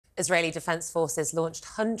Israeli Defense Forces launched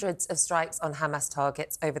hundreds of strikes on Hamas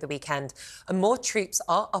targets over the weekend, and more troops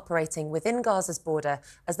are operating within Gaza's border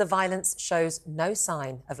as the violence shows no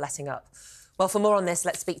sign of letting up. Well, for more on this,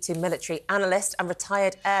 let's speak to military analyst and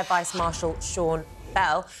retired Air Vice Marshal Sean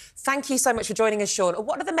Bell. Thank you so much for joining us, Sean.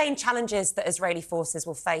 What are the main challenges that Israeli forces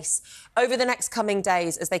will face over the next coming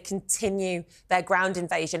days as they continue their ground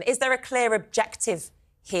invasion? Is there a clear objective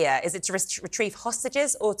here? Is it to retrieve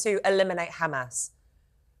hostages or to eliminate Hamas?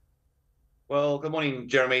 Well, good morning,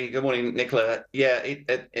 Jeremy. Good morning, Nicola. Yeah,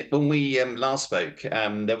 when we last spoke,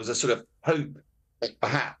 there was a sort of hope that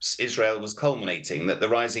perhaps Israel was culminating, that the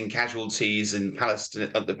rising casualties in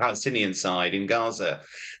the Palestinian side in Gaza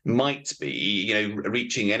might be,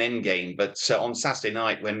 reaching an end game. But on Saturday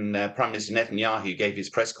night, when Prime Minister Netanyahu gave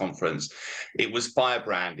his press conference, it was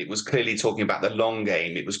firebrand. It was clearly talking about the long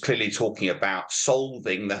game. It was clearly talking about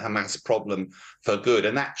solving the Hamas problem for good.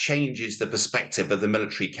 And that changes the perspective of the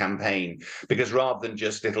military campaign, because rather than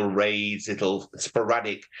just little raids, little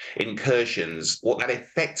sporadic incursions, what that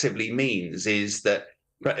effectively means is that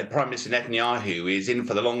Prime Minister Netanyahu is in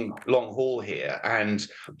for the long haul here and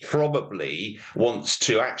probably wants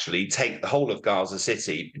to actually take the whole of Gaza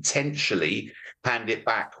City, potentially hand it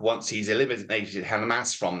back once he's eliminated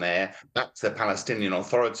Hamas from there, back to the Palestinian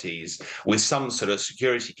authorities with some sort of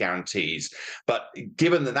security guarantees. But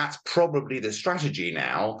given that that's probably the strategy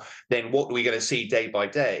now, then what we're going to see day by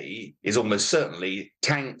day is almost certainly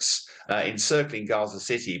tanks encircling Gaza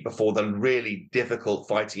City before the really difficult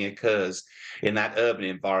fighting occurs in that urban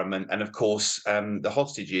environment. And of course, the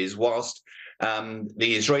hostages, whilst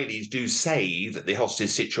the Israelis do say that the hostage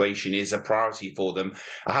situation is a priority for them,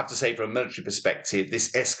 I have to say, from a military perspective,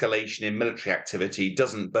 this escalation in military activity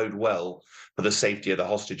doesn't bode well for the safety of the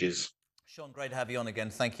hostages. Sean, great to have you on again.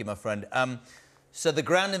 Thank you, my friend. So the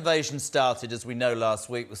ground invasion started, as we know, last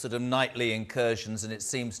week with sort of nightly incursions, and it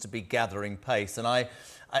seems to be gathering pace. And I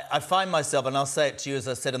find myself, and I'll say it to you as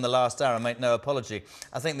I said in the last hour, I make no apology,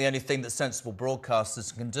 I think the only thing that sensible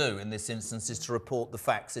broadcasters can do in this instance is to report the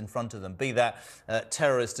facts in front of them, be that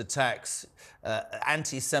terrorist attacks,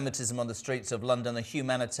 anti-Semitism on the streets of London, a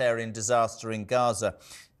humanitarian disaster in Gaza.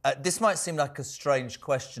 This might seem like a strange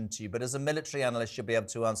question to you, but as a military analyst, you'll be able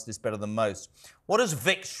to answer this better than most. What does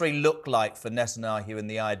victory look like for Netanyahu and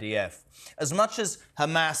the IDF? As much as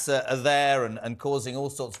Hamas are there and causing all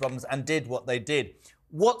sorts of problems and did what they did,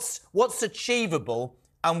 what's achievable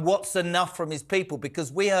and what's enough from his people?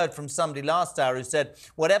 Because we heard from somebody last hour who said,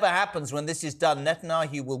 whatever happens when this is done,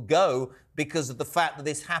 Netanyahu will go because of the fact that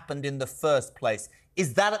this happened in the first place.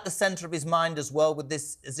 Is that at the centre of his mind as well with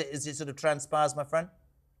this, as it sort of transpires, my friend?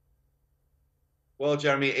 Well,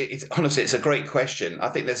 Jeremy, honestly, it's a great question. I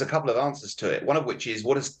think there's a couple of answers to it. One of which is,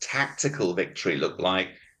 what does tactical victory look like?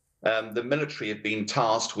 The military have been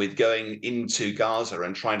tasked with going into Gaza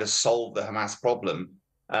and trying to solve the Hamas problem.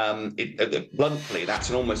 Bluntly, that's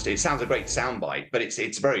it sounds a great soundbite, but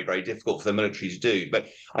it's very, very difficult for the military to do. But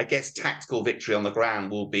I guess tactical victory on the ground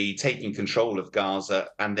will be taking control of Gaza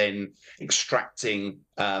and then extracting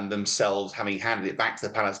themselves, having handed it back to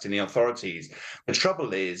the Palestinian authorities. The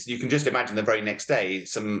trouble is, you can just imagine the very next day,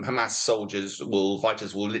 some Hamas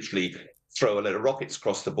fighters will literally throw a lot of rockets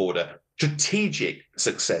across the border. Strategic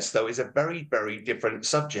success, though, is a very, very different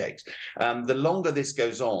subject. The longer this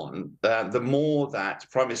goes on, the more that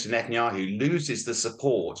Prime Minister Netanyahu loses the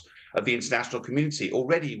support of the international community.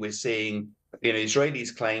 Already we're seeing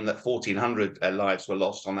Israelis claim that 1,400 lives were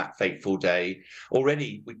lost on that fateful day.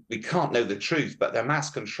 Already, we can't know the truth, but the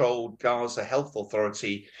Hamas-controlled Gaza Health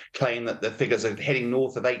Authority claim that the figures are heading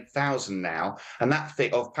north of 8,000 now, and that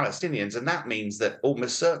of Palestinians, and that means that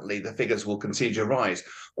almost certainly the figures will continue to rise.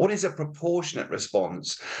 What is a proportionate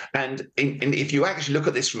response? And if you actually look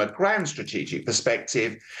at this from a grand strategic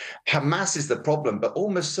perspective, Hamas is the problem, but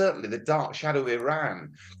almost certainly the dark shadow of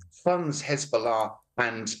Iran funds Hezbollah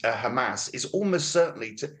and Hamas is almost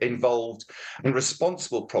certainly involved and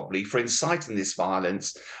responsible probably for inciting this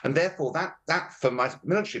violence. And therefore that from my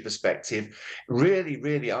military perspective really,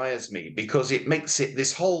 really ires me, because it makes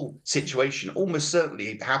this whole situation almost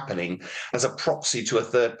certainly happening as a proxy to a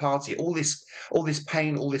third party. All this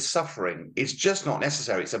pain, all this suffering is just not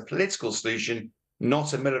necessary. It's a political solution,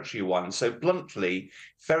 not a military one. So bluntly,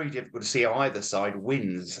 very difficult to see how either side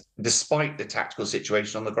wins, despite the tactical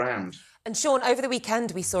situation on the ground. And Sean, over the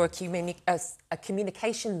weekend, we saw a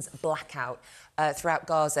communications blackout throughout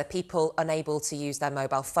Gaza, people unable to use their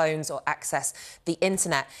mobile phones or access the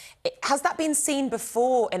internet. Has that been seen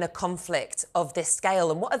before in a conflict of this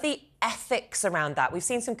scale? And what are the ethics around that? We've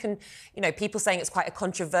seen some, people saying it's quite a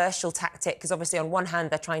controversial tactic, because obviously on one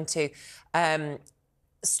hand, they're trying to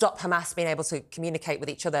stop Hamas being able to communicate with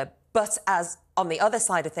each other. But as on the other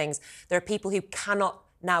side of things, there are people who cannot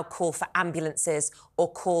now call for ambulances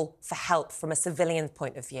or call for help from a civilian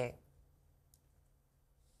point of view.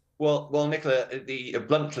 Well, Nicola,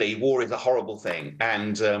 bluntly, war is a horrible thing,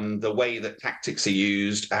 and the way that tactics are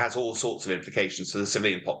used has all sorts of implications for the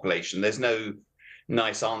civilian population. There's no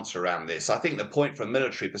nice answer around this. I think the point from a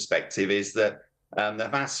military perspective is that the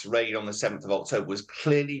Hamas raid on the 7th of October was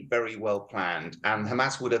clearly very well planned, and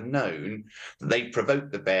Hamas would have known that they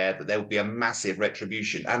provoked the bear, that there would be a massive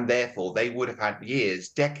retribution, and therefore they would have had years,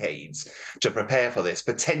 decades to prepare for this,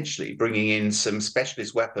 potentially bringing in some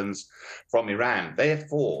specialist weapons from Iran.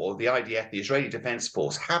 Therefore, the IDF, the Israeli Defense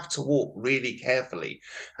Force, have to walk really carefully,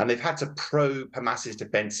 and they've had to probe Hamas's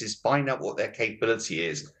defenses, find out what their capability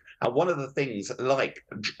is. And one of the things, like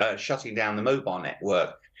shutting down the mobile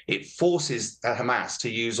network, it forces Hamas to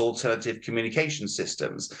use alternative communication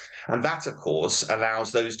systems. And that, of course,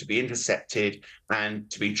 allows those to be intercepted and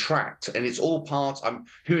to be tracked. And it's all part,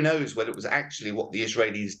 who knows whether it was actually what the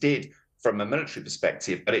Israelis did from a military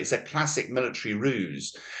perspective, but it's a classic military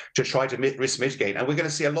ruse to try to risk mitigate. And we're going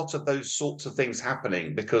to see a lot of those sorts of things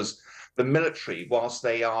happening because the military, whilst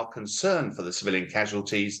they are concerned for the civilian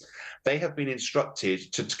casualties, they have been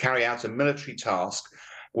instructed to carry out a military task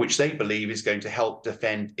which they believe is going to help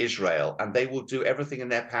defend Israel. And they will do everything in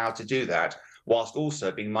their power to do that, whilst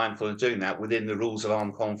also being mindful of doing that within the rules of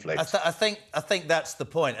armed conflict. I think that's the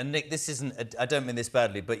point. And Nick, this isn't, I don't mean this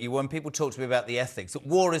badly, but when people talk to me about the ethics,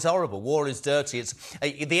 war is horrible, war is dirty. It's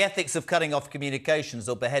the ethics of cutting off communications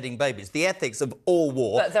or beheading babies. The ethics of all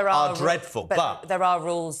war are dreadful. But there are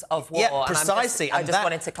rules of war. Yeah, precisely. I just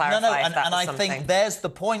wanted to clarify. And I think there's the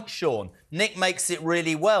point, Sean. Nick makes it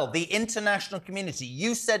really well. The international community,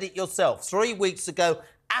 you said it yourself 3 weeks ago,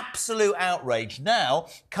 absolute outrage. Now,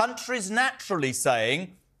 countries naturally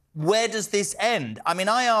saying, where does this end? I mean,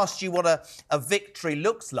 I asked you what a victory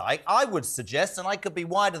looks like. I would suggest, and I could be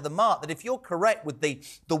wide of the mark, that if you're correct with the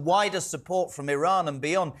wider support from Iran and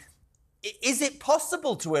beyond, is it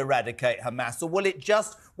possible to eradicate Hamas, or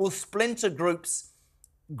will splinter groups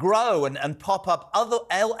grow and pop up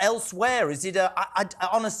elsewhere? Is it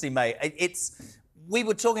honestly, mate, we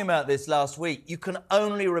were talking about this last week. You can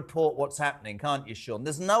only report what's happening, can't you, Sean?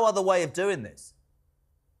 There's no other way of doing this.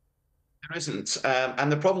 There isn't. And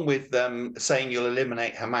the problem with saying you'll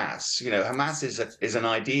eliminate Hamas, Hamas is an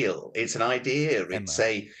ideal. It's an idea. It's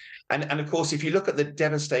and of course, if you look at the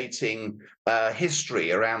devastating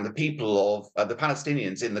history around the people of the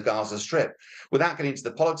Palestinians in the Gaza Strip, without getting into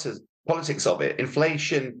the politics of it,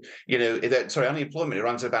 inflation, unemployment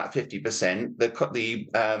runs at about 50%.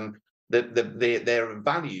 Their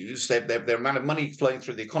values, their amount of money flowing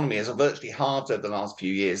through the economy has virtually halved over the last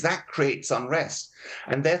few years. That creates unrest,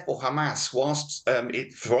 and therefore Hamas, whilst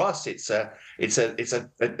for us it's a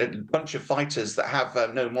bunch of fighters that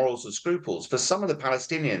have no morals or scruples. For some of the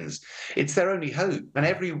Palestinians, it's their only hope. And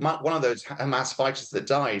every one of those Hamas fighters that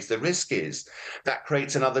dies, the risk is that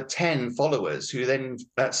creates another 10 followers who then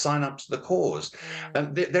sign up to the cause.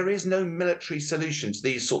 There is no military solution to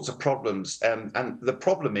these sorts of problems, and the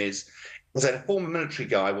problem is, as a former military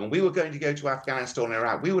guy, when we were going to go to Afghanistan and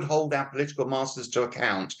Iraq, we would hold our political masters to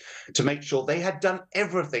account to make sure they had done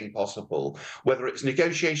everything possible, whether it's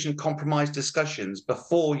negotiation, compromise, discussions,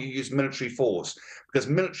 before you use military force, because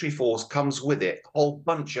military force comes with it a whole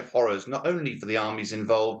bunch of horrors, not only for the armies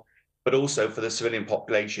involved, but also for the civilian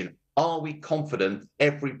population. Are we confident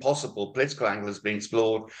every possible political angle is being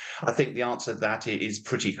explored? I think the answer to that is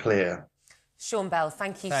pretty clear. Sean Bell,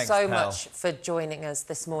 thank you so much for joining us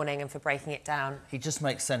this morning and for breaking it down. He just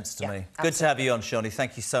makes sense to me. Absolutely. Good to have you on, Shawnee.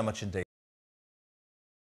 Thank you so much indeed.